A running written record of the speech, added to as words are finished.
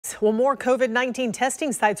sites. Well, more COVID-19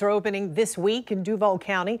 testing sites are opening this week in Duval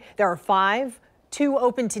County. There are 5, 2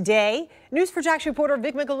 open today. News4Jax reporter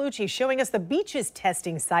Vic Micolucci showing us the Beaches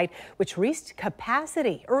testing site, which reached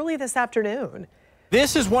capacity early this afternoon.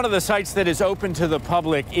 This is one of the sites that is open to the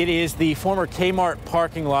public. It is the former Kmart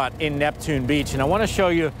parking lot in Neptune Beach. And I want to show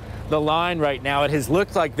you the line right now. It has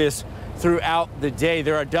looked like this throughout the day.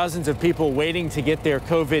 There are dozens of people waiting to get their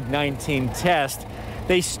COVID-19 test.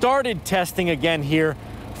 They started testing again here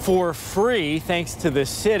for free, thanks to the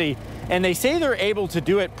city, and they say they're able to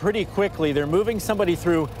do it pretty quickly. They're moving somebody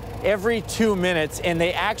through every 2 minutes, and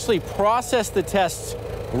they actually process the tests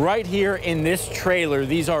right here in this trailer.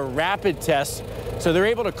 These are rapid tests, so they're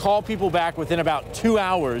able to call people back within about 2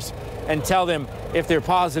 hours and tell them if they're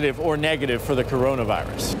positive or negative for the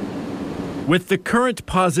coronavirus. With the current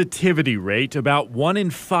positivity rate, about 1 in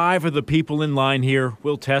 5 of the people in line here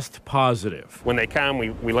will test positive. When they come,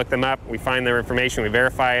 we look them up, we find their information, we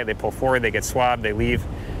verify it, they pull forward, they get swabbed, they leave,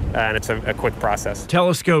 and it's a quick process.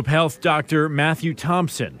 Telescope Health Dr. Matthew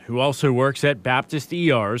Thompson, who also works at Baptist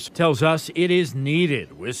ERs, tells us it is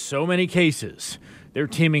needed with so many cases. They're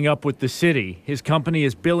teaming up with the city. His company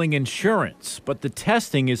is billing insurance, but the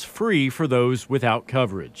testing is free for those without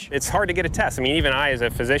coverage. It's hard to get a test. I mean, even I, as a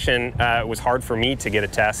physician, it was hard for me to get a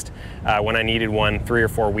test when I needed one 3 or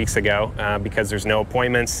 4 weeks ago because there's no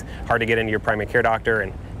appointments, hard to get into your primary care doctor,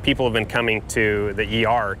 and people have been coming to the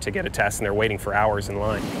ER to get a test, and they're waiting for hours in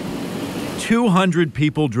line. 200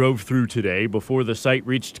 people drove through today before the site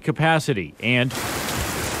reached capacity, and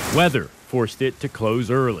weather forced it to close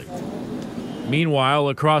early. Meanwhile,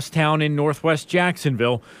 across town in northwest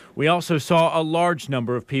Jacksonville, we also saw a large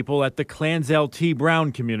number of people at the Clanzel T.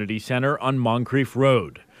 Brown Community Center on Moncrief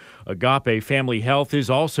Road. Agape Family Health is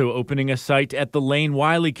also opening a site at the Lane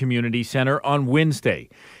Wiley Community Center on Wednesday.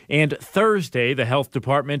 And Thursday, the health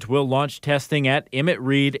department will launch testing at Emmett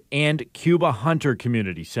Reed and Cuba Hunter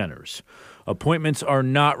Community Centers. Appointments are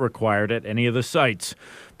not required at any of the sites,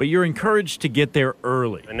 but you're encouraged to get there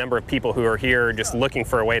early. A number of people who are here just looking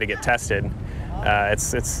for a way to get tested.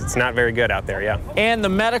 It's not very good out there, yeah. And the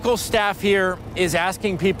medical staff here is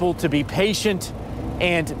asking people to be patient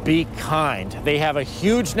and be kind. They have a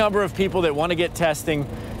huge number of people that want to get testing.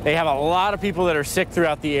 They have a lot of people that are sick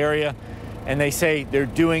throughout the area, and they say they're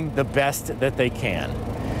doing the best that they can.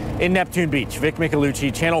 In Neptune Beach, Vic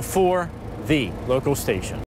Micolucci, Channel 4, the local station.